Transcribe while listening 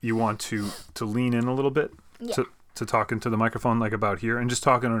you want to lean in a little bit to talk into the microphone like about here, and just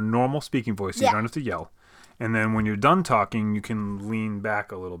talk in a normal speaking voice. So you don't have to yell. And then when you're done talking, you can lean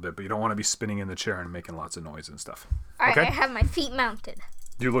back a little bit, but you don't want to be spinning in the chair and making lots of noise and stuff. All right, okay? I have my feet mounted.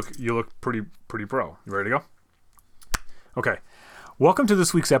 You look pretty pro. You ready to go? Okay. Welcome to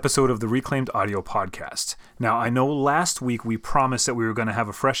this week's episode of the Reclaimed Audio Podcast. Now, I know last week we promised that we were going to have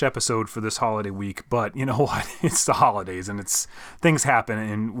a fresh episode for this holiday week, but you know what? It's the holidays and things happen,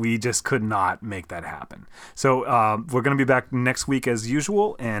 and we just could not make that happen. So we're going to be back next week as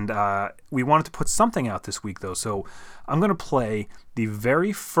usual, and we wanted to put something out this week, though. So I'm going to play the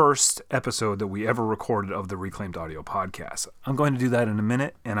very first episode that we ever recorded of the Reclaimed Audio Podcast. I'm going to do that in a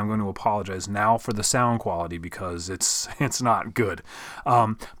minute, and I'm going to apologize now for the sound quality because it's not good.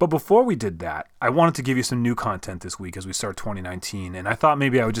 But before we did that, I wanted to give you some new content this week as we start 2019, and I thought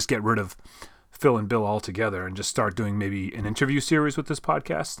maybe I would just get rid of Phil and Bill altogether and just start doing maybe an interview series with this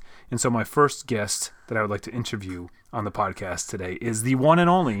podcast. And so my first guest that I would like to interview on the podcast today is the one and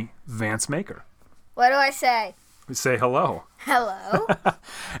only Vance Maker. What do I say? Say hello. Hello.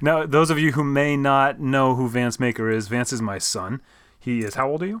 Now, those of you who may not know who Vance Maker is, Vance is my son. He is, how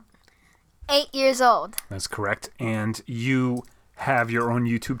old are you? 8 years old. That's correct. And you have your own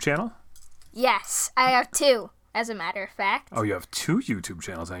YouTube channel? Yes, I have 2, as a matter of fact. Oh, you have 2 YouTube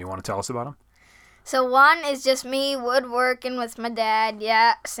channels now. You want to tell us about them? So one is just me woodworking with my dad.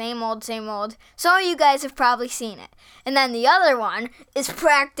 Yeah, same old, same old. Some of you guys have probably seen it. And then the other one is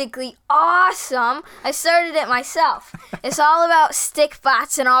practically awesome. I started it myself. It's all about stick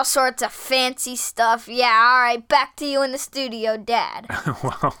bots and all sorts of fancy stuff. Yeah, all right, back to you in the studio, Dad.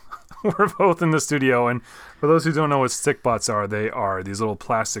 Well, we're both in the studio, and for those who don't know what stick bots are, they are these little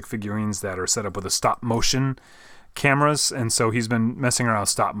plastic figurines that are set up with a stop motion cameras, and so he's been messing around with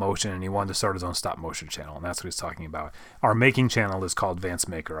stop motion, and he wanted to start his own stop motion channel, and that's what he's talking about. Our making channel is called Vance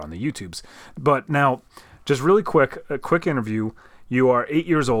Maker on the YouTubes. But now, just really quick, a quick interview. You are 8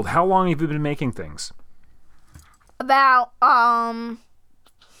 years old. How long have you been making things? About, I'd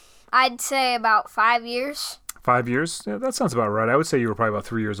say about 5 years. 5 years? Yeah, that sounds about right. I would say you were probably about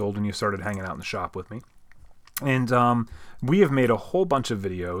 3 years old when you started hanging out in the shop with me. And we have made a whole bunch of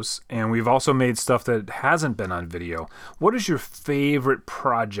videos, and we've also made stuff that hasn't been on video. What is your favorite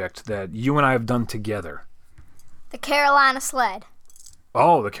project that you and I have done together? The Carolina sled.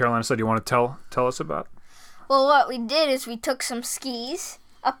 Oh, the Carolina sled. You want to tell us about? Well, what we did is we took some skis,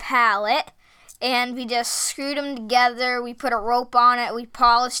 a pallet, and we just screwed them together. We put a rope on it. We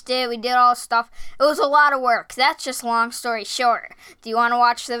polished it. We did all stuff. It was a lot of work. That's just long story short. Do you want to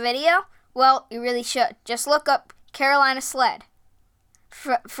watch the video? Well, you really should. Just look up Carolina Sled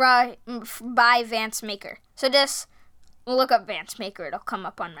by Vance Maker. So just look up Vance Maker. It'll come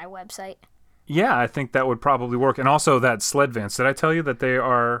up on my website. Yeah, I think that would probably work. And also that sled, Vance. Did I tell you that they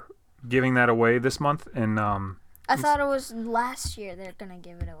are giving that away this month? And I thought it was last year they're going to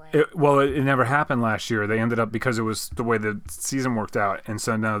give it away. It never happened last year. They ended up, because it was the way the season worked out, and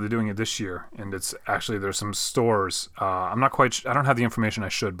so now they're doing it this year. And it's actually, there's some stores. I'm not quite I don't have the information I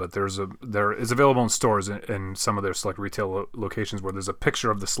should, but there is available in stores in some of their select retail locations where there's a picture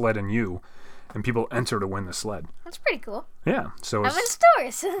of the sled and you, and people enter to win the sled. That's pretty cool. Yeah. So I'm in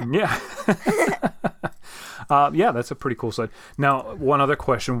stores. Yeah. Yeah, that's a pretty cool sled. Now, one other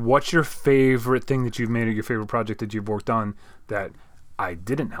question. What's your favorite thing that you've made, or your favorite project that you've worked on that I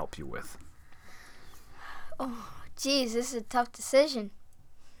didn't help you with? Oh, geez, this is a tough decision.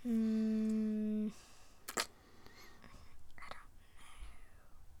 I don't know.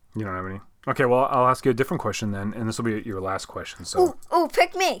 You don't have any? Okay, well, I'll ask you a different question then, and this will be your last question. So. Ooh,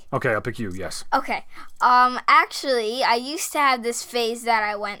 pick me. Okay, I'll pick you, yes. Okay. Actually, I used to have this phase that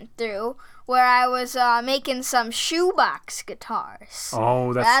I went through where I was making some shoebox guitars.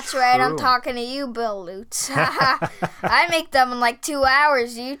 Oh, that's right. true. I'm talking to you, Bill Lutz. I make them in like 2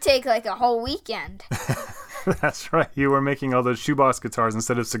 hours. You take like a whole weekend. That's right. You were making all those shoebox guitars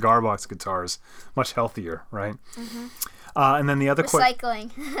instead of cigar box guitars. Much healthier, right? Mm-hmm. And then the other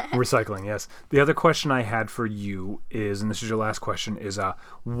Recycling. Recycling, yes. The other question I had for you is, and this is your last question, is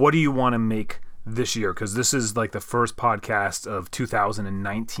what do you want to make this year? Because this is like the first podcast of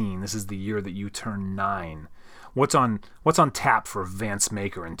 2019. This is the year that you turn 9. What's on tap for Vance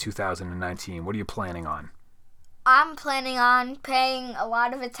Maker in 2019? What are you planning on? I'm planning on paying a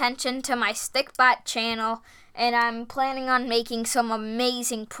lot of attention to my Stickbot channel, and I'm planning on making some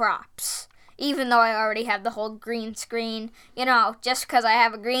amazing props. Even though I already have the whole green screen. You know, just because I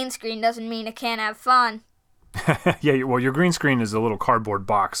have a green screen doesn't mean I can't have fun. Yeah, well, your green screen is a little cardboard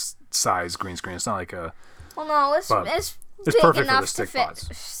box size green screen. It's not like a... Well, no, it's It's big perfect for enough the stick to fit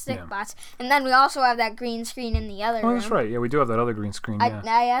bots. stick Yeah. bots. And then we also have that green screen in the other room. Oh, that's right. Yeah, we do have that other green screen. Yeah.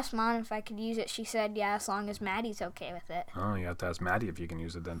 I asked Mom if I could use it. She said, yeah, as long as Maddie's okay with it. Oh, you have to ask Maddie if you can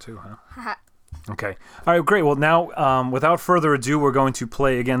use it then too, huh? Haha. Okay. All right, great. Well, now, without further ado, we're going to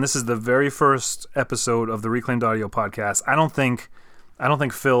play again. This is the very first episode of the Reclaimed Audio podcast. I don't think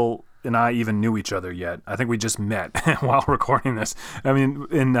Phil and I even knew each other yet. I think we just met while recording this. I mean,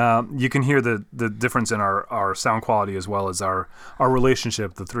 you can hear the difference in our sound quality as well as our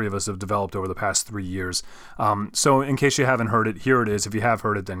relationship the three of us have developed over the past 3 years. So in case you haven't heard it, here it is. If you have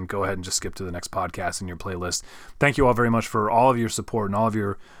heard it, then go ahead and just skip to the next podcast in your playlist. Thank you all very much for all of your support and all of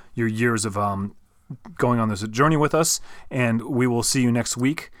your years of going on this journey with us, and we will see you next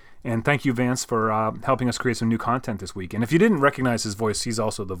week. And thank you, Vance, for helping us create some new content this week. And if you didn't recognize his voice, he's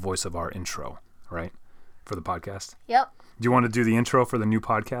also the voice of our intro, right, for the podcast. Yep. Do you want to do the intro for the new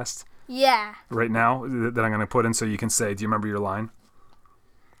podcast Yeah. right now that I'm going to put in so you can say, do you remember your line?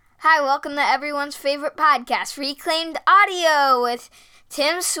 Hi, welcome to everyone's favorite podcast, Reclaimed Audio, with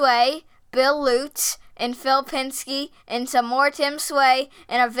Tim Sway, Bill Lutz, and Phil Pinsky, and some more Tim Sway,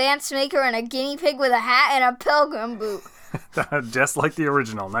 and a Vance Maker, and a guinea pig with a hat and a pilgrim boot. Just like the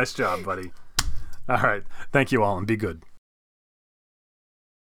original. Nice job, buddy. All right. Thank you all, and be good.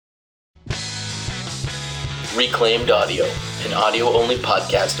 Reclaimed Audio, an audio-only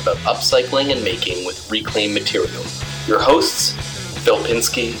podcast about upcycling and making with reclaimed material. Your hosts, Phil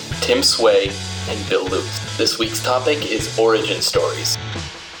Pinsky, Tim Sway, and Bill Lutz. This week's topic is origin stories.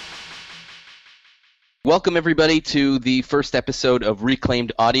 Welcome, everybody, to the first episode of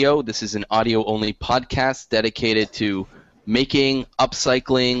Reclaimed Audio. This is an audio-only podcast dedicated to making,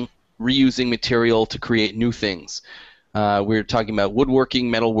 upcycling, reusing material to create new things. We're talking about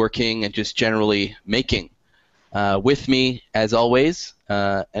woodworking, metalworking, and just generally making. With me, as always,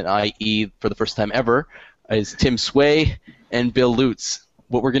 and i.e. for the first time ever, is Tim Sway and Bill Lutz.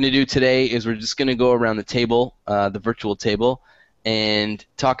 What we're going to do today is we're just going to go around the table, the virtual table, and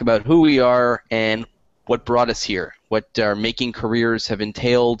talk about who we are and what brought us here, what our making careers have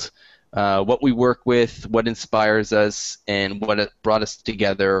entailed, what we work with, what inspires us, and what brought us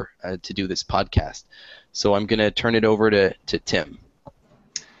together to do this podcast. So I'm going to turn it over to Tim.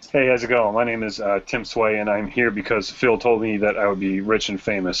 Hey, how's it going? My name is Tim Sway, and I'm here because Phil told me that I would be rich and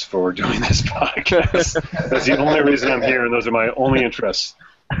famous for doing this podcast. That's the only reason I'm here, and those are my only interests.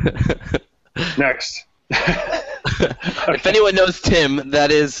 Next. If anyone knows Tim,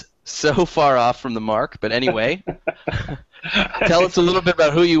 that is so far off from the mark, but anyway. Tell us a little bit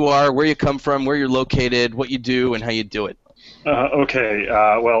about who you are, where you come from, where you're located, what you do, and how you do it. Okay.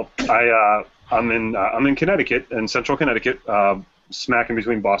 Well, I'm in Connecticut, in central Connecticut, smack in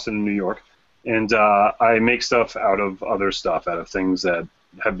between Boston and New York, and I make stuff out of other stuff, out of things that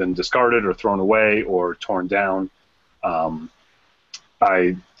have been discarded or thrown away or torn down.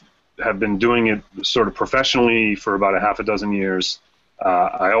 I have been doing it sort of professionally for about a half a dozen years.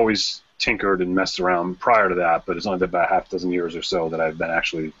 I always tinkered and messed around prior to that, but it's only been about half a dozen years or so that I've been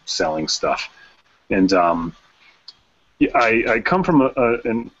actually selling stuff. And I come from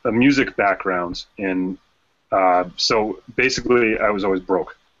a music background, and so basically I was always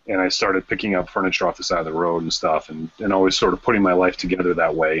broke, and I started picking up furniture off the side of the road and stuff, and always sort of putting my life together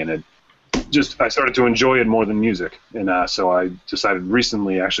that way, and I started to enjoy it more than music. And so I decided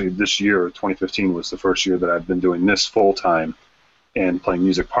recently, actually this year, 2015 was the first year that I've been doing this full time and playing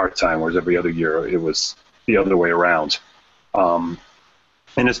music part-time, whereas every other year it was the other way around. And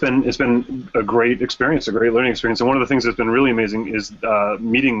it's been a great experience, a great learning experience. And one of the things that's been really amazing is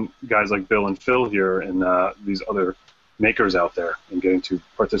meeting guys like Bill and Phil here and these other makers out there and getting to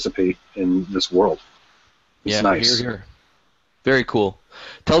participate in this world. It's nice. Here. Very cool.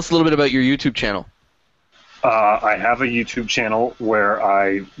 Tell us a little bit about your YouTube channel. I have a YouTube channel where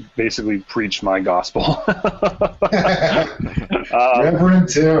I basically preach my gospel. Reverend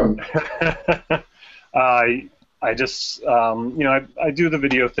Tim. I just, I do the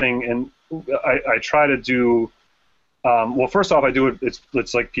video thing, and I try to do, well, first off, I do it,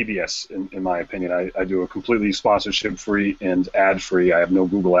 it's like PBS, in my opinion. I do a completely sponsorship-free and ad-free. I have no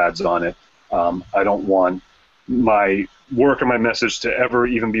Google ads on it. I don't want my work or my message to ever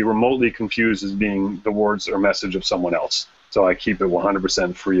even be remotely confused as being the words or message of someone else. So I keep it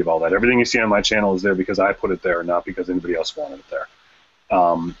 100% free of all that. Everything you see on my channel is there because I put it there, not because anybody else wanted it there.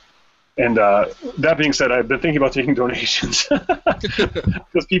 And that being said, I've been thinking about taking donations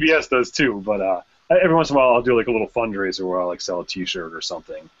because PBS does too. But every once in a while, I'll do like a little fundraiser where I'll like sell a T-shirt or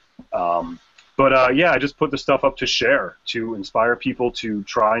something. I just put the stuff up to share, to inspire people to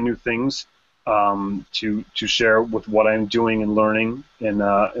try new things, to share with what I'm doing and learning, and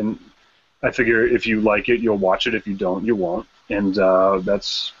I figure if you like it, you'll watch it. If you don't, you won't. And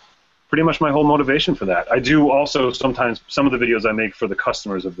that's pretty much my whole motivation for that. I do also sometimes some of the videos I make for the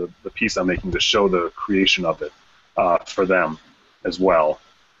customers of the piece I'm making to show the creation of it for them as well.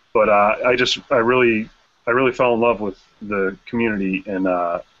 But I really fell in love with the community, and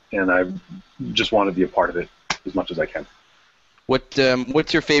I just want to be a part of it as much as I can.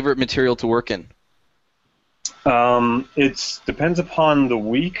 What's your favorite material to work in? It depends upon the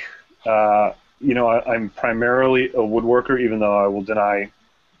week. I'm primarily a woodworker, even though I will deny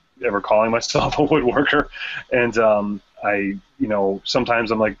ever calling myself a woodworker. And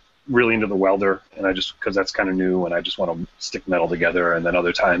sometimes I'm like really into the welder, and because that's kind of new, and I just want to stick metal together. And then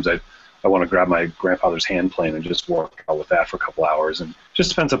other times I want to grab my grandfather's hand plane and just work out with that for a couple hours. And just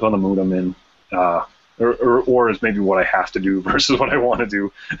depends upon the mood I'm in. Or is maybe what I have to do versus what I want to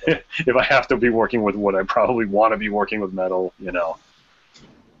do. If I have to be working with wood, I probably want to be working with metal,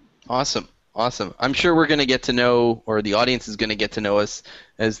 Awesome. I'm sure we're going to get to know, or the audience is going to get to know us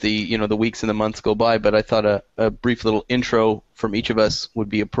as the weeks and the months go by, but I thought a brief little intro from each of us would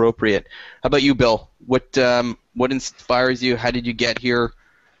be appropriate. How about you, Bill? What inspires you? How did you get here?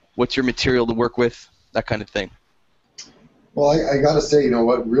 What's your material to work with? That kind of thing. Well, I got to say,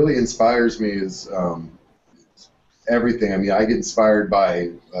 what really inspires me is everything. I mean, I get inspired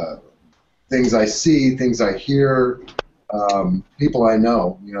by things I see, things I hear, people I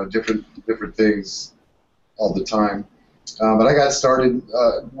know, different things all the time. But I got started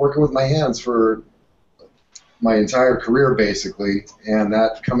working with my hands for my entire career, basically, and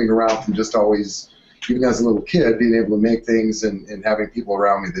that coming around from just always, even as a little kid, being able to make things and having people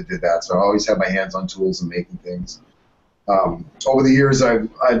around me that did that. So I always had my hands on tools and making things. Over the years,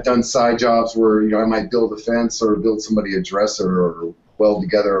 I've done side jobs where I might build a fence or build somebody a dresser or weld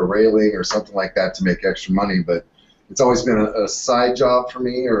together a railing or something like that to make extra money. But it's always been a side job for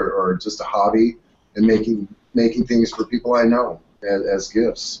me, or just a hobby, and making things for people I know as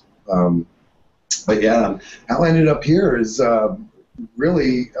gifts. But yeah, how I ended up here is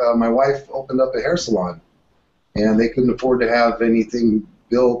really my wife opened up a hair salon, and they couldn't afford to have anything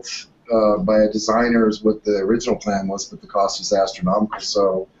built by a designer is what the original plan was, but the cost was astronomical.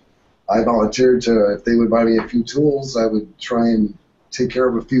 So I volunteered if they would buy me a few tools, I would try and take care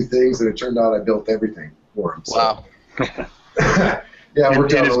of a few things, and it turned out I built everything for them. So. Wow. Yeah, it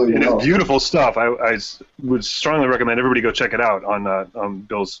worked out really well. It's beautiful stuff. I would strongly recommend everybody go check it out on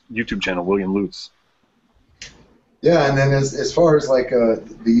Bill's YouTube channel, William Lutz. Yeah, and then as far as the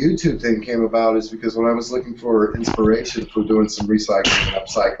YouTube thing came about is because when I was looking for inspiration for doing some recycling and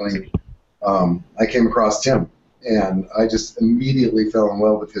upcycling, I came across Tim, and I just immediately fell in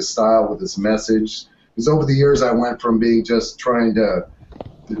love with his style, with his message. Because over the years I went from being just trying to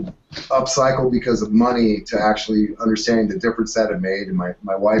upcycle because of money to actually understanding the difference that it made, and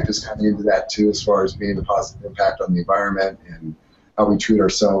my wife is kind of into that too, as far as being a positive impact on the environment and how we treat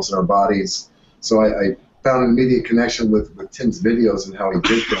ourselves and our bodies. So I found an immediate connection with Tim's videos and how he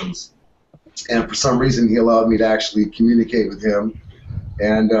did things, and for some reason he allowed me to actually communicate with him,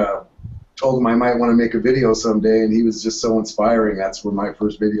 and told him I might want to make a video someday, and he was just so inspiring. That's where my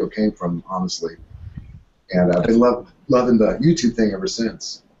first video came from, honestly, and I've been loving the YouTube thing ever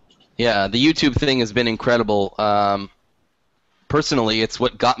since. Yeah, the YouTube thing has been incredible. Personally, it's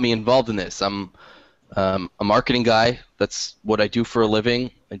what got me involved in this. I'm a marketing guy. That's what I do for a living.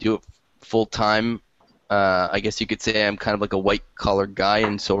 I do it full time. I guess you could say I'm kind of like a white-collar guy,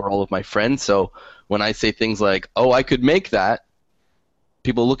 and so are all of my friends. So when I say things like, oh, I could make that,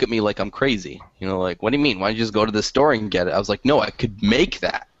 people look at me like I'm crazy. Like, what do you mean? Why don't you just go to the store and get it? I was like, no, I could make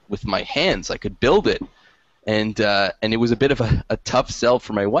that with my hands. I could build it. And it was a bit of a tough sell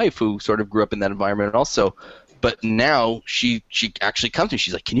for my wife, who sort of grew up in that environment also. But now she actually comes to me.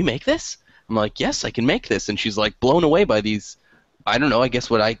 She's like, can you make this? I'm like, yes, I can make this. And she's like blown away by these, I don't know, I guess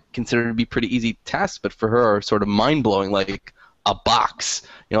what I consider to be pretty easy tasks, but for her are sort of mind-blowing, like a box.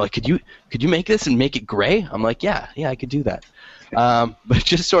 Like, could you make this and make it gray? I'm like, yeah, I could do that. But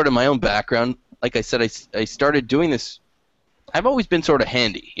just sort of my own background, like I said, I started doing this. I've always been sort of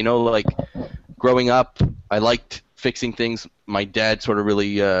handy, like growing up, I liked fixing things. My dad sort of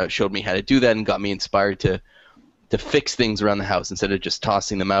really showed me how to do that and got me inspired to fix things around the house instead of just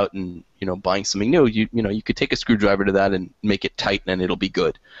tossing them out and buying something new. You could take a screwdriver to that and make it tight and it'll be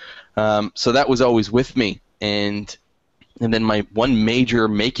good. So that was always with me. And then my one major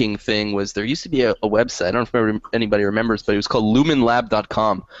making thing was there used to be a website. I don't know if anybody remembers, but it was called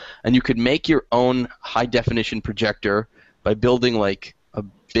lumenlab.com, and you could make your own high definition projector by building like a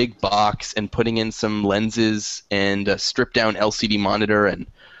big box and putting in some lenses and a stripped down LCD monitor and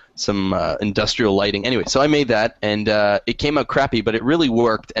some industrial lighting. Anyway, so I made that, and it came out crappy, but it really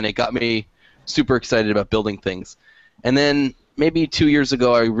worked, and it got me super excited about building things. And then maybe 2 years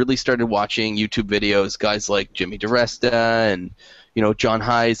ago, I really started watching YouTube videos, guys like Jimmy DiResta and John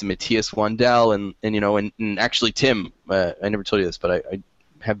Hayes and Matthias Wandel and actually Tim. I never told you this, but I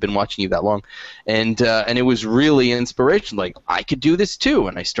have been watching you that long, and it was really inspirational. Like, I could do this too,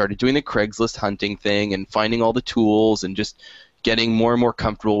 and I started doing the Craigslist hunting thing and finding all the tools and just getting more and more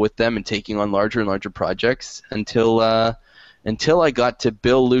comfortable with them and taking on larger and larger projects until I got to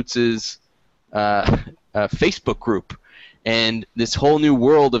Bill Lutz's Facebook group. And this whole new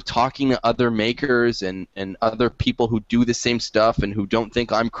world of talking to other makers and other people who do the same stuff and who don't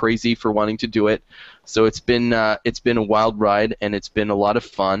think I'm crazy for wanting to do it. So it's been a wild ride, and it's been a lot of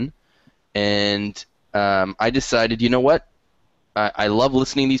fun. And I decided, you know what? I love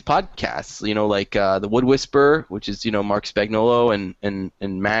listening to these podcasts. Like the Wood Whisperer, which is Mark Spagnolo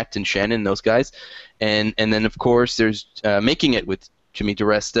and Matt and Shannon, those guys, and then of course there's Making It with Jimmy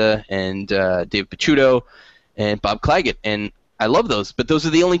DiResta and Dave Picciuto and Bob Claggett, and I love those, but those are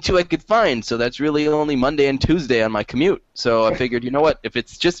the only two I could find, so that's really only Monday and Tuesday on my commute. So I figured, you know what, if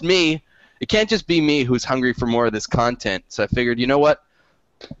it's just me, it can't just be me who's hungry for more of this content. So I figured, you know what,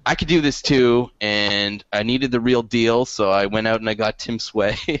 I could do this too, and I needed the real deal, so I went out and I got Tim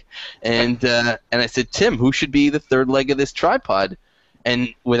Sway, and I said, Tim, who should be the third leg of this tripod?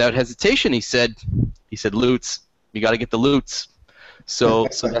 And without hesitation, he said, Lutz, you got to get the Lutz. So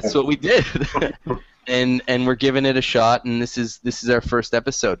that's what we did. And we're giving it a shot, and this is our first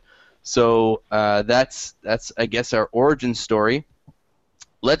episode. So that's I guess our origin story.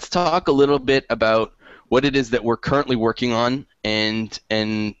 Let's talk a little bit about what it is that we're currently working on, and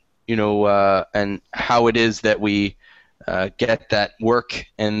how it is that we get that work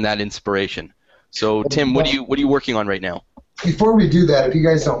and that inspiration. So Tim, what are you working on right now? Before we do that, if you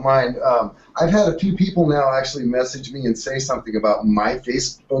guys don't mind, I've had a few people now actually message me and say something about my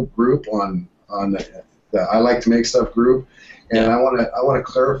Facebook group on the I Like to Make Stuff group, and I want to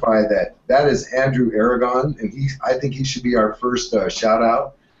clarify that is Andrew Aragon, and I think he should be our first shout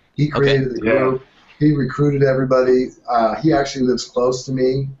out. He created the group. He recruited everybody. He actually lives close to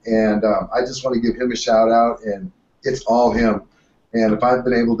me, and I just want to give him a shout out, and it's all him. And if I've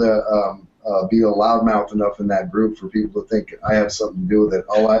been able to be a loudmouth enough in that group for people to think I have something to do with it,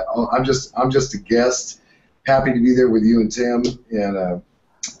 I'm just a guest, happy to be there with you and Tim, and.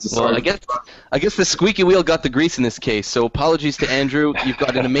 Well, I guess the squeaky wheel got the grease in this case. So apologies to Andrew. You've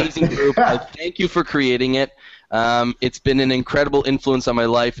got an amazing group. I thank you for creating it. It's been an incredible influence on my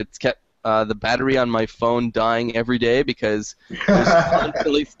life. It's kept the battery on my phone dying every day because there's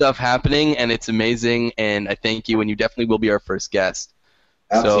constantly stuff happening, and it's amazing. And I thank you, and you definitely will be our first guest.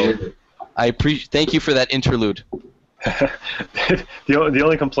 Absolutely. So thank you for that interlude. The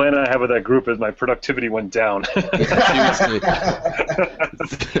only complaint I have with that group is my productivity went down. Seriously.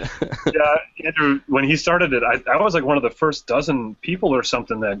 Yeah, Andrew, when he started it, I was like one of the first dozen people or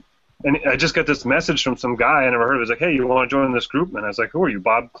something and I just got this message from some guy I never heard of. It was like, hey, you want to join this group? And I was like, who are you,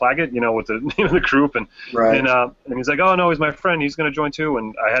 Bob Claggett? With the name of the group, and he's like, oh no, he's my friend. He's going to join too.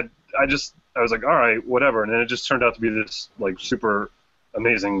 And I was like, all right, whatever. And then it just turned out to be this like super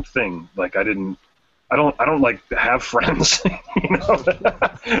amazing thing. Like I don't like to have friends,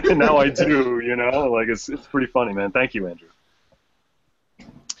 and now I do, like it's pretty funny, man. Thank you, Andrew.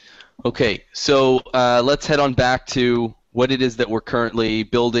 Okay, so let's head on back to what it is that we're currently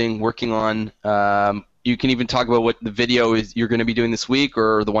building, working on. You can even talk about what the video is you're going to be doing this week,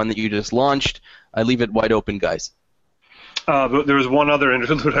 or the one that you just launched. I leave it wide open, guys. But there was one other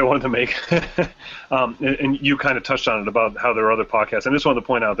interlude I wanted to make, and you kind of touched on it about how there are other podcasts. I just wanted to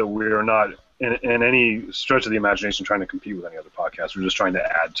point out that we are not, in any stretch of the imagination, trying to compete with any other podcasts. We're just trying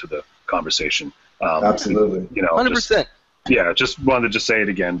to add to the conversation. Absolutely. 100%. Just wanted to say it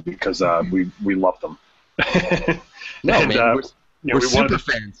again because we love them. No, man, we're super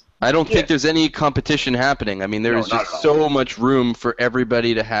fans. I don't think there's any competition happening. I mean, there is just so much room for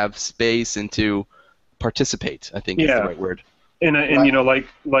everybody to have space and to participate, I think is the right word. And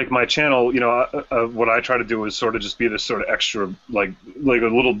like my channel, what I try to do is sort of just be this sort of extra, like a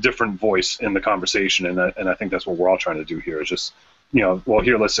little different voice in the conversation, and I think that's what we're all trying to do here. Is just,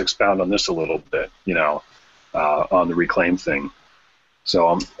 here, let's expound on this a little bit, on the Reclaim thing.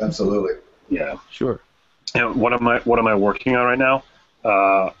 So absolutely. Yeah. Sure. And what am I working on right now?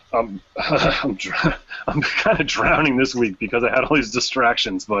 I'm kind of drowning this week because I had all these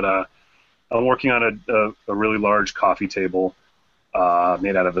distractions, but I'm working on a really large coffee table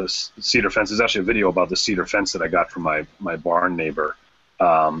made out of a cedar fence. There's actually a video about the cedar fence that I got from my barn neighbor,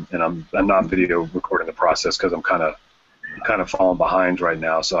 and I'm not video recording the process because I'm kind of kind of falling behind right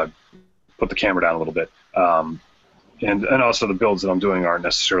now, so I put the camera down a little bit. And also the builds that I'm doing aren't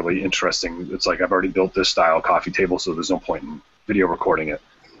necessarily interesting. It's like I've already built this style coffee table, so there's no point in video recording it.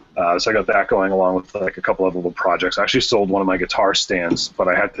 So I got that going along with like a couple of little projects. I actually sold one of my guitar stands, but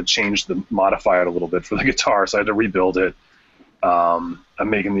I had to modify it a little bit for the guitar, so I had to rebuild it. I'm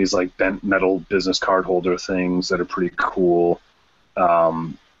making these like bent metal business card holder things that are pretty cool.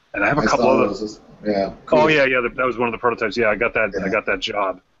 And I have a couple of those. Yeah. Cool. Oh yeah, that was one of the prototypes. Yeah, I got that. Yeah. I got that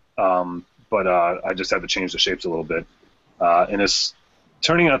job. But I just had to change the shapes a little bit, and it's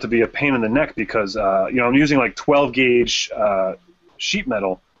turning out to be a pain in the neck because I'm using like 12 gauge sheet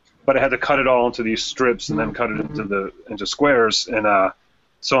metal, but I had to cut it all into these strips and then cut it into squares, and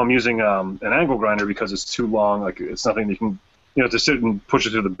so I'm using an angle grinder because it's too long. Like it's nothing you can, to sit and push it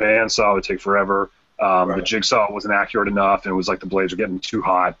through the bandsaw would take forever. Right. The jigsaw wasn't accurate enough, and it was like the blades were getting too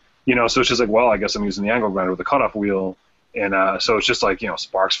hot. So it's just like, well, I guess I'm using the angle grinder with the cutoff wheel. And so it's just like,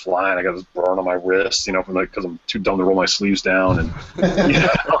 sparks flying. I got this burn on my wrist, because I'm too dumb to roll my sleeves down, and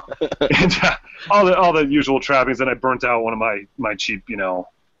and all the usual trappings. And I burnt out one of my cheap,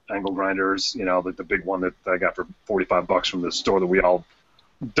 angle grinders, like the big one that I got for $45 from the store that we all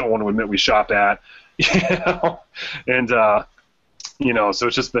don't want to admit we shop at, and so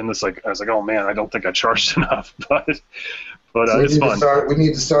it's just been this like, I was like, oh man, I don't think I charged enough, but so it's fun. We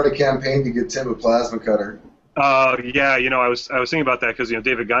need to start a campaign to get Tim a plasma cutter. Yeah, I was thinking about that because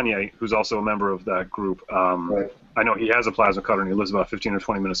David Gagne, who's also a member of that group, right. I know he has a plasma cutter and he lives about 15 or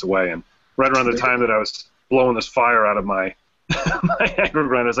 20 minutes away. And right around the time that I was blowing this fire out of my my angle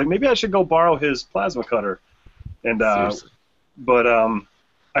grinder, I was like, maybe I should go borrow his plasma cutter. And but I'm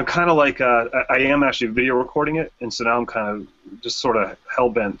kind of like I am actually video recording it, and so now I'm kind of just sort of hell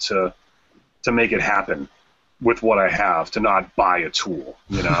bent to make it happen with what I have, to not buy a tool,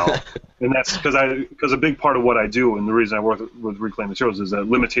 and that's because a big part of what I do, and the reason I work with Reclaimed Materials, is that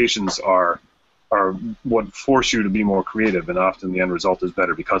limitations are what force you to be more creative, and often the end result is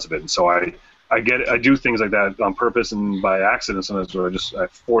better because of it. And so I do things like that on purpose and by accident sometimes, where I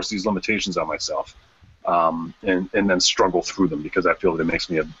force these limitations on myself, and then struggle through them because I feel that it makes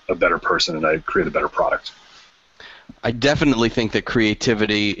me a better person and I create a better product. I definitely think that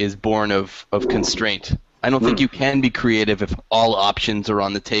creativity is born of constraint. I don't think you can be creative if all options are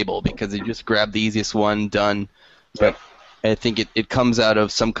on the table, because you just grab the easiest one, done. But I think it comes out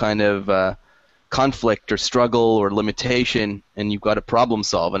of some kind of conflict or struggle or limitation, and you've got to problem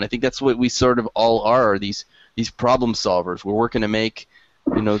solve. And I think that's what we sort of all are, these problem solvers. We're working to make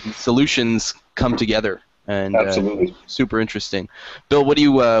these solutions come together. And absolutely super interesting. Bill, what are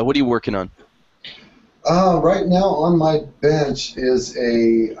you working on? Right now on my bench is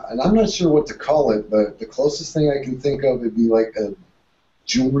and I'm not sure what to call it, but the closest thing I can think of would be like a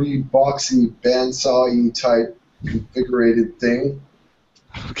jewelry boxy bandsaw-y type configurated thing.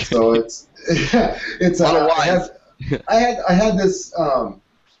 Okay. So it's I had this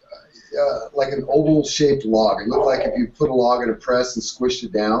like an oval shaped log. It looked like if you put a log in a press and squished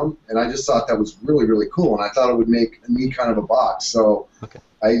it down, and I just thought that was really, really cool, and I thought it would make a neat kind of a box. So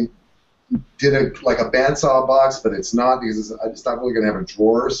I did a bandsaw box, but it's not, because it's not really going to have a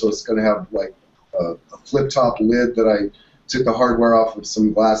drawer, so it's going to have like a flip top lid that I took the hardware off of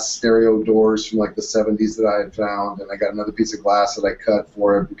some glass stereo doors from like the 70s that I had found, and I got another piece of glass that I cut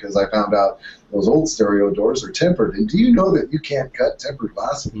for it because I found out those old stereo doors are tempered. And do you know that you can't cut tempered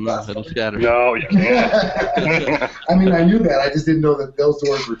glass with glass? It'll shatter. No, you can't. I mean, I knew that. I just didn't know that those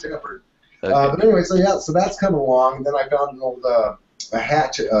doors were tempered. Okay. But anyway, so that's coming along. And then I found an old a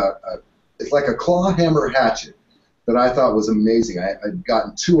hatchet. It's like a claw hammer hatchet that I thought was amazing. I'd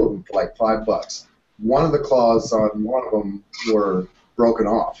gotten 2 of them for like $5. One of the claws on one of them were broken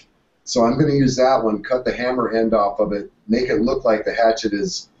off. So I'm going to use that one, cut the hammer end off of it, make it look like the hatchet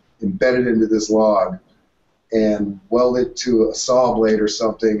is embedded into this log, and weld it to a saw blade or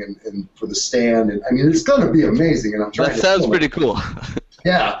something, and for the stand. And I mean, it's going to be amazing. And I'm trying. That sounds pretty cool.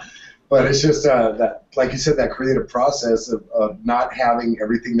 Yeah. But it's just that, like you said, that creative process of not having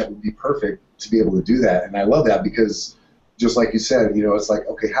everything that would be perfect to be able to do that. And I love that because, just like you said, it's like,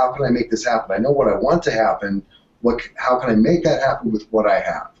 okay, how can I make this happen? I know what I want to happen. How can I make that happen with what I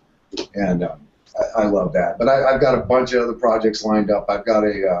have? And I love that. But I've got a bunch of other projects lined up. I've got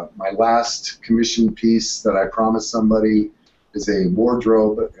my last commission piece that I promised somebody is a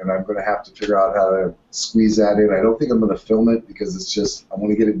wardrobe, and I'm going to have to figure out how to squeeze that in. I don't think I'm going to film it because it's just, I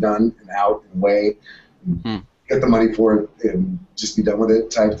want to get it done and out and away, and get the money for it and just be done with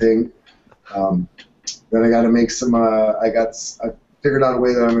it type thing. Then I got to make some, I figured out a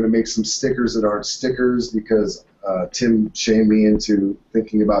way that I'm going to make some stickers that aren't stickers because Tim shamed me into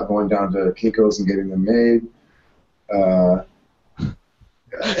thinking about going down to Kinko's and getting them made. And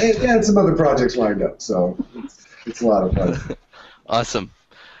some other projects lined up. So it's a lot of fun. Awesome.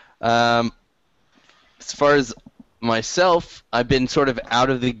 As far as myself, I've been sort of out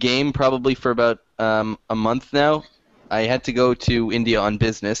of the game probably for about a month now. I had to go to India on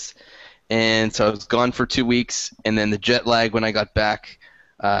business, and so I was gone for 2 weeks, and then the jet lag when I got back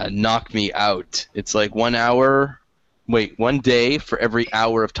knocked me out. It's like 1 day for every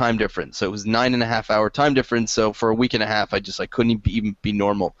hour of time difference. So it was 9.5-hour time difference. So for a week and a half, I couldn't even be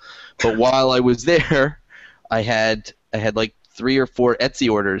normal. But while I was there, I had like 3 or 4 Etsy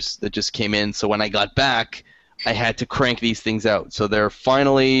orders that just came in. So when I got back, I had to crank these things out. So they're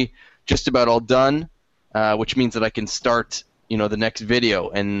finally just about all done, which means that I can start, the next video.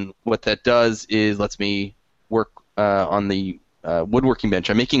 And what that does is lets me work on the woodworking bench.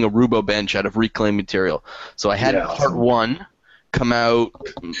 I'm making a Rubo bench out of reclaimed material. So I had part 1 come out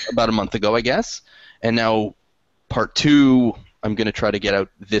about a month ago, I guess, and now part 2 I'm going to try to get out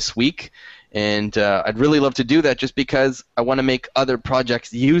this week. And I'd really love to do that just because I want to make other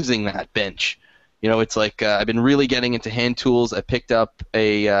projects using that bench. It's like I've been really getting into hand tools. I picked up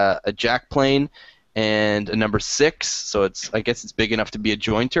a jack plane and a number 6, so I guess it's big enough to be a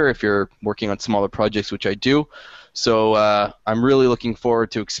jointer if you're working on smaller projects, which I do. So I'm really looking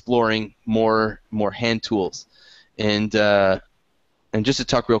forward to exploring more hand tools. And just to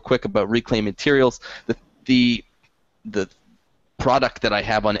talk real quick about reclaimed materials, the product that I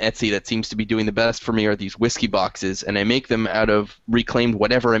have on Etsy that seems to be doing the best for me are these whiskey boxes, and I make them out of reclaimed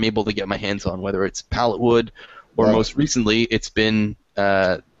whatever I'm able to get my hands on, whether it's pallet wood or most recently it's been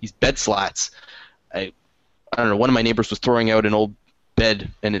these bed slats. I don't know, one of my neighbors was throwing out an old bed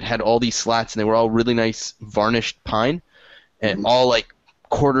and it had all these slats and they were all really nice varnished pine and all like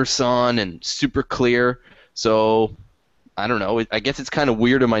quarter sawn and super clear. So I don't know. I guess it's kind of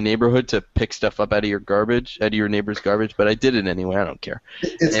weird in my neighborhood to pick stuff up out of your neighbor's garbage, but I did it anyway. I don't care.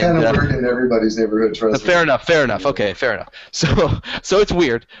 It's kind of weird in everybody's neighborhood. Trust me. Fair enough. Okay, fair enough. So it's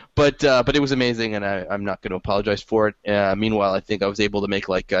weird, but it was amazing, and I'm not going to apologize for it. Meanwhile, I think I was able to make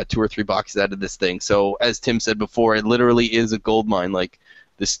like 2 or 3 boxes out of this thing. So as Tim said before, it literally is a gold mine. Like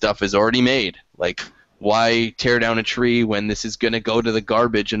this stuff is already made. Like why tear down a tree when this is going to go to the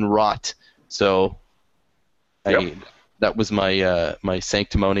garbage and rot? So that was my my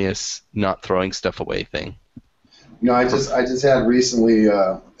sanctimonious not throwing stuff away thing. I just had recently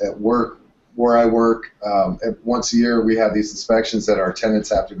at work where I work. Once a year we have these inspections that our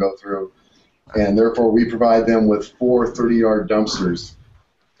tenants have to go through, and therefore we provide them with 4 30-yard dumpsters,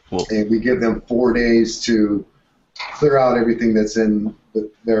 and we give them 4 days to clear out everything that's in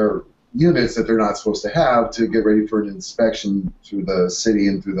their units that they're not supposed to have to get ready for an inspection through the city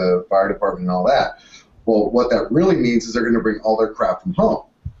and through the fire department and all that. Well, what that really means is they're going to bring all their crap from home.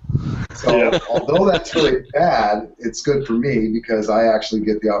 So although that's really bad, it's good for me because I actually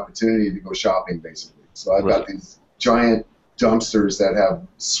get the opportunity to go shopping, basically. So I've got these giant dumpsters that have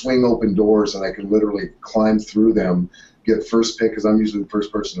swing open doors, and I can literally climb through them, get first pick because I'm usually the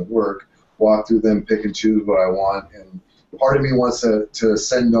first person at work, walk through them, pick and choose what I want. And part of me wants to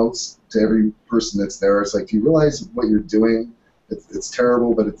send notes to every person that's there. It's like, do you realize what you're doing? It's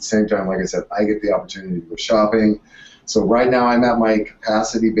terrible, but at the same time, like I said, I get the opportunity to go shopping. So right now I'm at my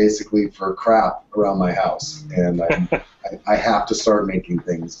capacity basically for crap around my house, and I have to start making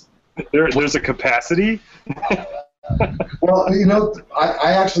things. There's a capacity? Well,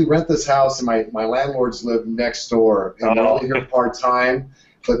 I actually rent this house, and my landlords live next door, and they're only here part-time,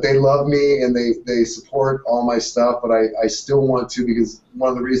 but they love me, and they support all my stuff, but I still want to, because one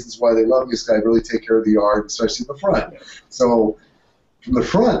of the reasons why they love me is because I really take care of the yard, especially the front. So from the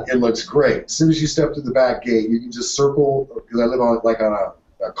front, it looks great. As soon as you step through the back gate, you can just circle, because I live on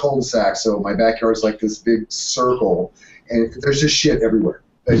a cul-de-sac, so my backyard's like this big circle, and there's just shit everywhere.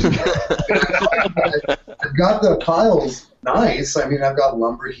 I've got the piles nice. I mean, I've got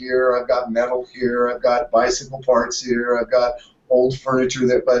lumber here, I've got metal here, I've got bicycle parts here, I've got old furniture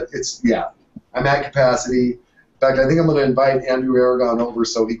but I'm at capacity. In fact, I think I'm going to invite Andrew Aragon over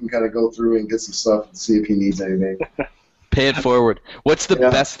so he can kind of go through and get some stuff and see if he needs anything. Pay it forward. What's the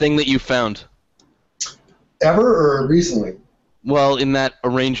best thing that you found? Ever or recently? Well, in that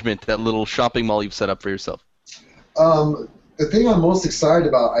arrangement, that little shopping mall you've set up for yourself. The thing I'm most excited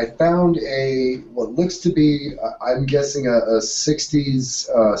about, I found what looks to be, I'm guessing a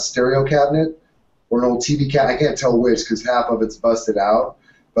 60s stereo cabinet or an old TV cabinet. I can't tell which because half of it's busted out.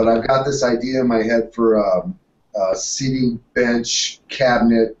 But I've got this idea in my head for a seating bench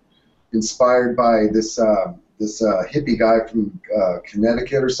cabinet inspired by this hippie guy from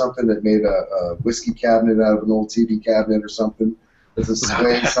Connecticut or something that made a whiskey cabinet out of an old TV cabinet or something. It's a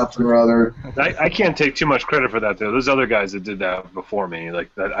sway something or other. I can't take too much credit for that though. There's other guys that did that before me.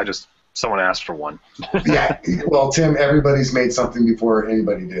 Like that, someone asked for one. Yeah. Well, Tim, everybody's made something before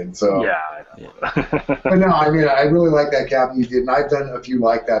anybody did. So. Yeah. But no, I mean, I really like that cap you did, and I've done a few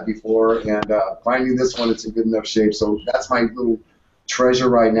like that before. And finding this one, it's in good enough shape. So that's my little treasure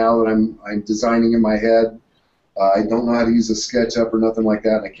right now that I'm designing in my head. I don't know how to use a SketchUp or nothing like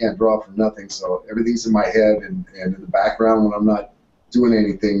that, and I can't draw from nothing. So everything's in my head and in the background when I'm not doing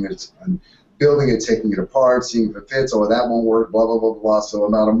anything. I'm building it, taking it apart, seeing if it fits. Oh, that won't work, blah, blah, blah, blah. So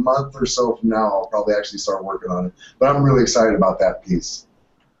about a month or so from now, I'll probably actually start working on it. But I'm really excited about that piece.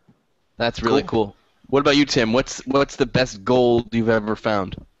 That's really cool. What about you, Tim? What's the best gold you've ever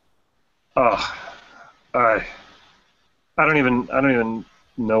found? I don't even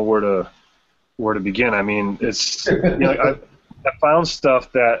know where to begin. I mean, it's I found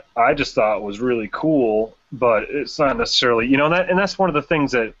stuff that I just thought was really cool, but it's not necessarily and that's one of the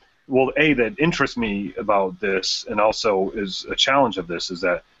things that that interests me about this, and also is a challenge of this, is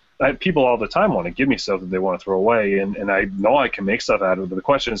that people all the time want to give me stuff that they want to throw away, and I know I can make stuff out of it, but the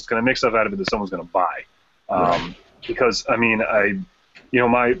question is, can I make stuff out of it that someone's going to buy? Right. Because I mean,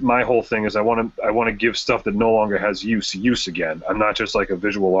 my whole thing is I want to give stuff that no longer has use again. I'm not just like a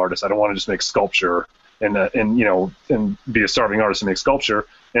visual artist. I don't want to just make sculpture and be a starving artist and make sculpture,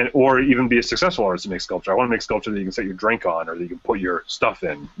 or even be a successful artist and make sculpture. I want to make sculpture that you can set your drink on, or that you can put your stuff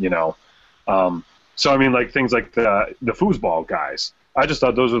in. So I mean, like things like the foosball guys. I just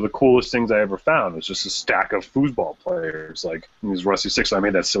thought those were the coolest things I ever found. It was just a stack of foosball players, like these Rusty Six. So I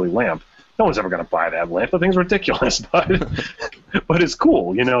made that silly lamp. No one's ever going to buy that lamp. The thing's ridiculous, but it's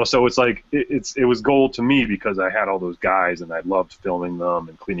cool, So it's like it was gold to me because I had all those guys and I loved filming them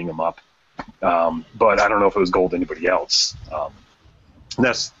and cleaning them up. But I don't know if it was gold to anybody else.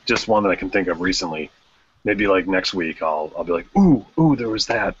 That's just one that I can think of recently. Maybe like next week I'll be like, ooh, there was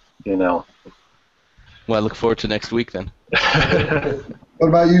that, Well, I look forward to next week then. What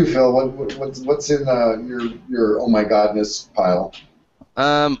about you, Phil? What's in your oh my godness pile?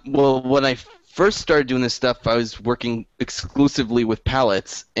 Well, when I first started doing this stuff, I was working exclusively with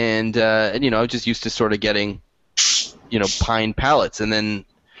pallets, and I was just used to sort of getting, pine pallets. And then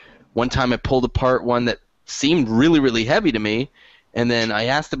one time I pulled apart one that seemed really, really heavy to me, and then I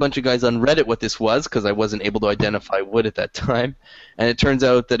asked a bunch of guys on Reddit what this was because I wasn't able to identify wood at that time, and it turns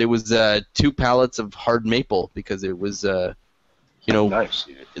out that it was 2 pallets of hard maple because it was. Nice.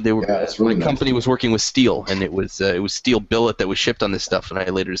 They were. Yeah, really my company was working with steel, and it was steel billet that was shipped on this stuff, and I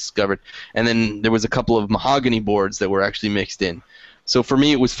later discovered. And then there was a couple of mahogany boards that were actually mixed in. So for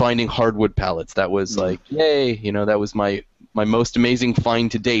me, it was finding hardwood pallets. That was like, yay! That was my most amazing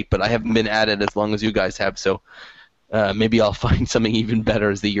find to date. But I haven't been at it as long as you guys have, so maybe I'll find something even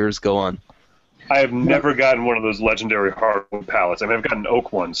better as the years go on. I have never gotten one of those legendary hardwood pallets. I mean, I've gotten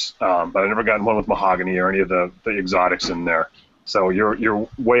oak ones, but I've never gotten one with mahogany or any of the exotics in there. So you're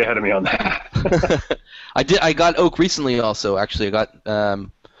way ahead of me on that. I got oak recently also. Actually,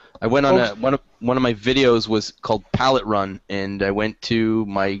 I went on one of my videos was called Pallet Run, and I went to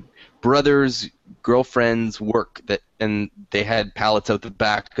my brother's girlfriend's work and they had pallets out the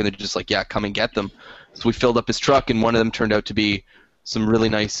back, and they're just like, yeah, come and get them. So we filled up his truck, and one of them turned out to be some really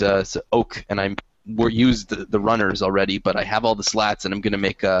nice oak, and we used the runners already, but I have all the slats, and I'm gonna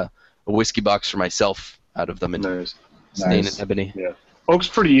make a whiskey box for myself out of them. And nice. Stain it ebony. Yeah, oak's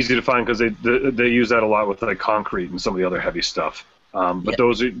pretty easy to find because they use that a lot with like concrete and some of the other heavy stuff. But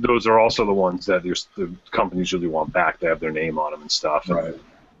those are also the ones that the companies usually want back. They have their name on them and stuff. Right.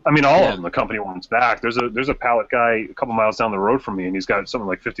 I mean, all of them the company wants back. There's a pallet guy a couple miles down the road from me, and he's got something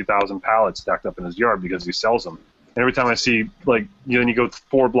like 50,000 pallets stacked up in his yard because he sells them. And every time I see, then you go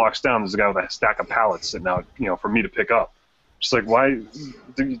 4 blocks down, there's a guy with a stack of pallets sitting out, for me to pick up. Just like, why?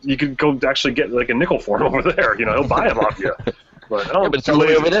 You could go actually get like a nickel for him over there. He'll buy them off you. But it's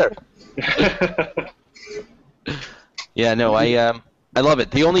way over there. Yeah, no, I love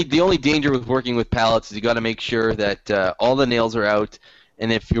it. The only danger with working with pallets is you got to make sure that all the nails are out,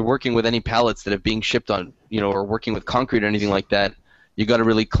 and if you're working with any pallets that are being shipped on, or working with concrete or anything like that, you got to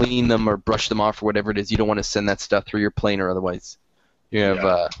really clean them or brush them off or whatever it is. You don't want to send that stuff through your planer, otherwise you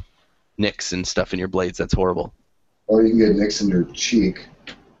have nicks and stuff in your blades. That's horrible. Or you can get nicks in your cheek.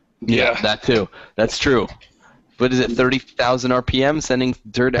 Yeah, that too. That's true. What is it, 30,000 RPM sending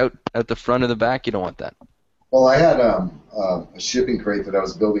dirt out the front of the back? You don't want that. Well, I had a shipping crate that I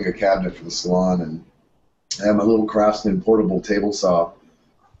was building a cabinet for the salon, and I had my little Craftsman portable table saw.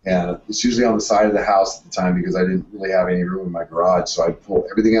 And it's usually on the side of the house at the time because I didn't really have any room in my garage. So I'd pull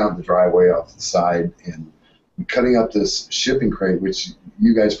everything out in the driveway off the side, and I'm cutting up this shipping crate, which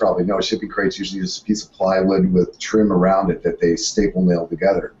you guys probably know, shipping crates usually just a piece of plywood with trim around it that they staple nail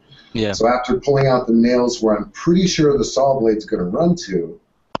together. Yeah. So after pulling out the nails where I'm pretty sure the saw blade's going to run to,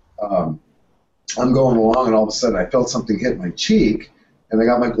 I'm going along, and all of a sudden I felt something hit my cheek, and I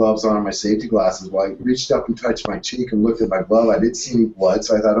got my gloves on and my safety glasses. Well, I reached up and touched my cheek and looked at my glove. I didn't see any blood,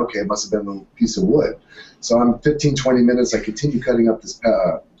 so I thought, okay, it must have been a little piece of wood. So I'm 15, 20 minutes. I continue cutting up this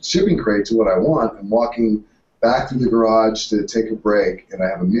shipping crate to what I want. I'm walking back through the garage to take a break, and I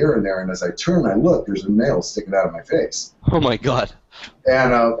have a mirror in there, and as I turn, I look, there's a nail sticking out of my face. Oh, my God.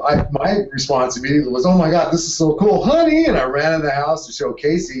 And my response immediately was, oh, my God, this is so cool, honey! And I ran in the house to show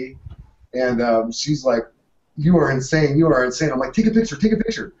Casey, and she's like, you are insane, you are insane. I'm like, take a picture, take a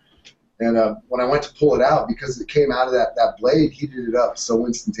picture. And when I went to pull it out, because it came out of that blade heated it up so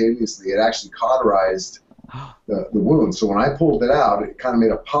instantaneously, it actually cauterized the wound. So when I pulled it out, it kind of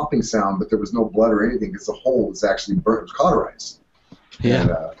made a popping sound, but there was no blood or anything because the hole was actually burnt, it was cauterized. Yeah. And,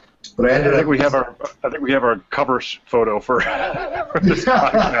 but I ended I up. think we have our cover photo for this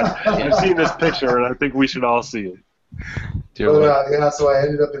podcast. I've seen this picture, and I think we should all see it. But, so I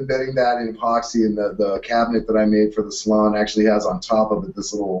ended up embedding that in epoxy, and the cabinet that I made for the salon actually has on top of it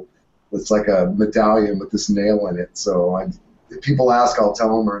this little, it's like a medallion with this nail in it. So if people ask, I'll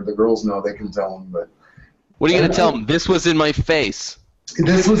tell them, or the girls know, they can tell them. But what are you going to tell them? This was in my face.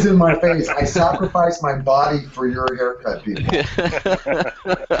 This was in my face. I sacrificed my body for your haircut, people.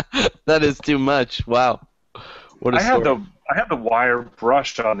 That is too much. Wow. What a story. I had the wire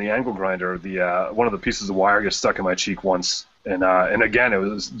brushed on the angle grinder. The one of the pieces of wire got stuck in my cheek once, and again, it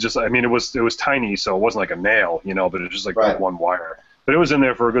was just, I mean, it was tiny, so it wasn't like a nail, you know, but it was just like Right. one wire. But it was in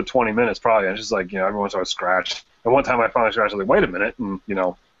there for a good 20 minutes probably. And it's just like, you know, every once in a while I scratched. And one time I finally scratched, I was like, wait a minute, and you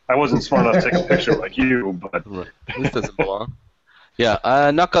know, I wasn't smart enough to take a picture like you, but This doesn't belong.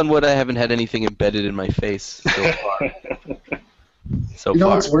 Yeah, knock on wood, I haven't had anything embedded in my face so far. You know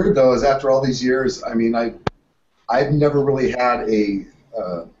what's weird though is after all these years, I mean, I've never really had an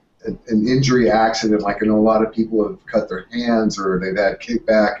injury accident. Like I know a lot of people have cut their hands or they've had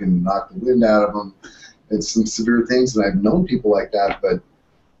kickback and knocked the wind out of them. It's some severe things, and I've known people like that. But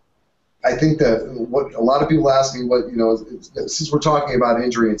I think that what a lot of people ask me, what, you know, since we're talking about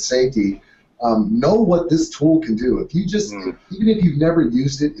injury and safety, know what this tool can do. If you just, even if you've never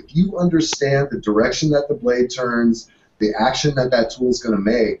used it, if you understand the direction that the blade turns, the action that tool is going to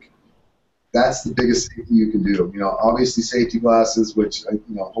make, that's the biggest thing you can do. You know, obviously safety glasses, which, you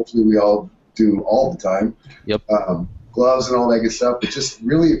know, hopefully we all do all the time. Yep. Gloves and all that good stuff. But just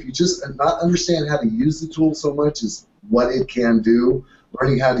really, if you just not understand how to use the tool so much as what it can do,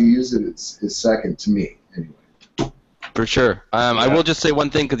 learning how to use it is second to me, anyway. For sure. I will just say one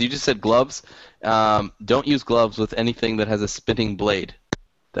thing, because you just said gloves. Don't use gloves with anything that has a spinning blade.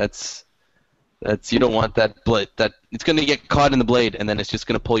 That's you don't want that blade. That it's going to get caught in the blade, and then it's just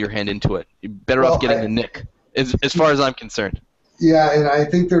going to pull your hand into it. You're better off getting the nick, as far as I'm concerned. Yeah, and I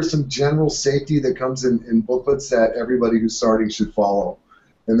think there's some general safety that comes in booklets that everybody who's starting should follow.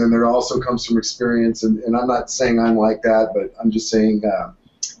 And then there also comes from experience, and I'm not saying I'm like that, but I'm just saying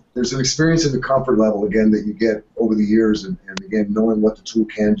there's an experience and a comfort level, again, that you get over the years, and again, knowing what the tool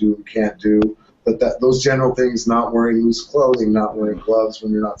can do and can't do. But those general things, not wearing loose clothing, not wearing gloves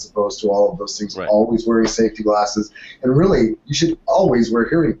when you're not supposed to, all of those things, right. Always wearing safety glasses. And really, you should always wear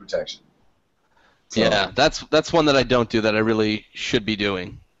hearing protection. So, yeah, that's one that I don't do that I really should be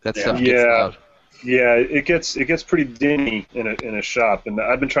doing. That stuff gets Yeah. loud. yeah, it gets pretty dinny in a shop, and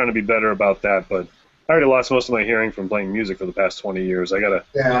I've been trying to be better about that, but I already lost most of my hearing from playing music for the past 20 years. I gotta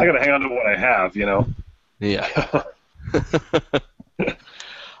hang on to what I have, you know. Yeah.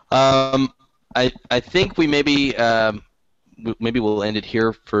 I think we maybe we'll end it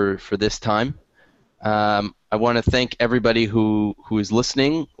here for this time. I want to thank everybody who is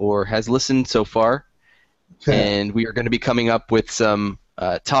listening or has listened so far, and we are going to be coming up with some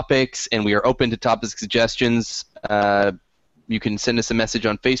topics, and we are open to topic suggestions. You can send us a message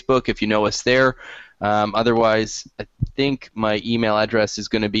on Facebook if you know us there. Otherwise, I think my email address is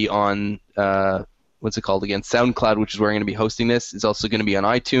going to be on what's it called again? SoundCloud, which is where I'm going to be hosting this. It's also going to be on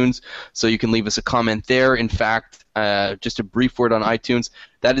iTunes, so you can leave us a comment there. In fact, just a brief word on iTunes.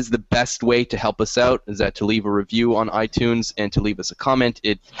 That is the best way to help us out, is that to leave a review on iTunes and to leave us a comment.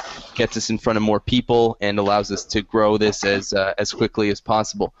 It gets us in front of more people and allows us to grow this as quickly as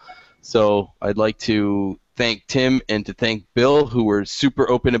possible. So I'd like to thank Tim and to thank Bill, who were super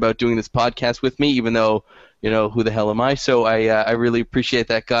open about doing this podcast with me, even though, you know, who the hell am I? So I really appreciate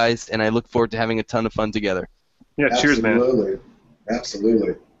that, guys, and I look forward to having a ton of fun together. Yeah, cheers, man.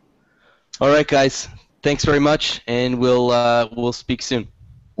 Absolutely. All right, guys. Thanks very much, and we'll speak soon.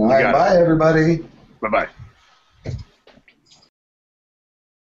 All right, bye, everybody. Bye-bye.